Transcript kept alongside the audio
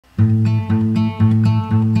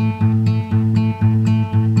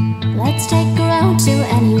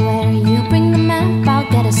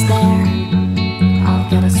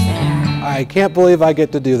can't believe I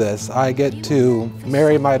get to do this. I get to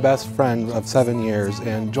marry my best friend of 7 years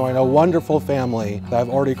and join a wonderful family that I've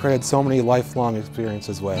already created so many lifelong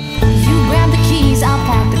experiences with. You grab the keys, I'll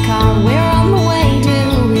park the car. We're on the way to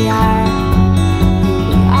who we are.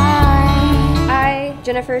 I,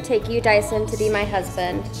 Jennifer, take you, Dyson, to be my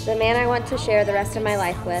husband, the man I want to share the rest of my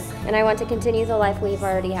life with, and I want to continue the life we've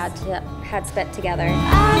already had spent together.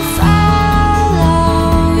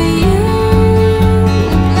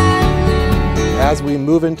 As we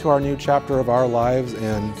move into our new chapter of our lives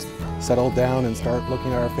and settle down and start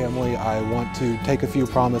looking at our family, I want to take a few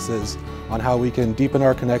promises on how we can deepen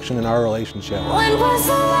our connection in our relationship. When was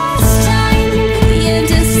the last time you did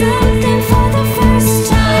something for the first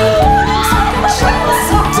time?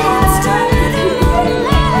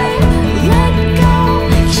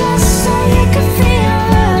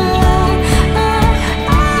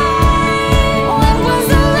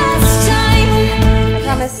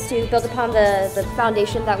 Build upon the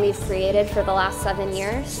foundation that we've created for the last 7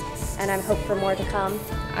 years, and I hope for more to come.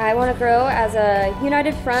 I want to grow as a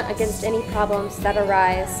united front against any problems that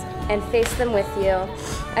arise and face them with you.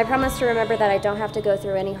 I promise to remember that I don't have to go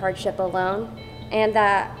through any hardship alone, and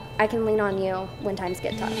that I can lean on you when times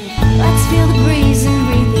get tough. Let's feel the breeze and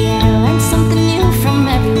breathe the air, learn something new from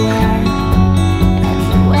everywhere.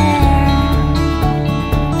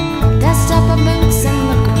 Dust up our boots and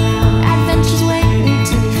look around, adventures waiting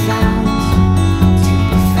to be found.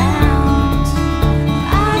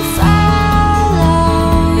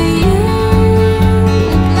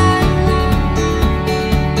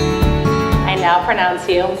 I now pronounce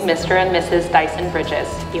you Mr. and Mrs. Dyson Bridges.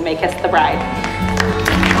 You may kiss the bride.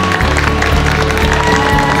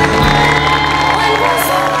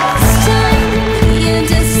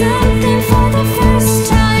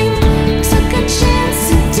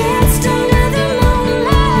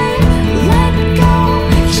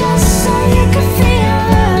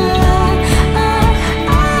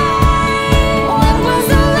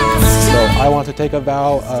 I want to take a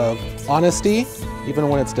vow of honesty, even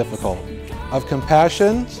when it's difficult, of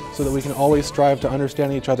compassion, so that we can always strive to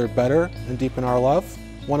understand each other better and deepen our love,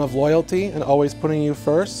 one of loyalty and always putting you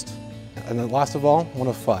first, and then last of all, one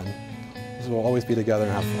of fun, because we'll always be together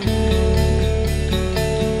and have fun.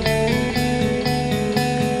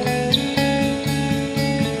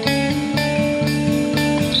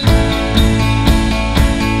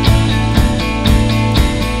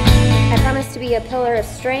 To be a pillar of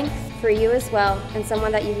strength for you as well, and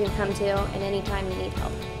someone that you can come to in any time you need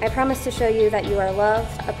help. I promise to show you that you are loved,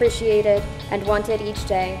 appreciated, and wanted each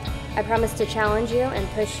day. I promise to challenge you and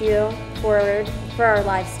push you forward for our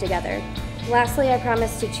lives together. Lastly, I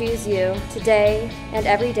promise to choose you today and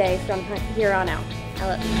every day from here on out. I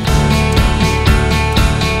love you.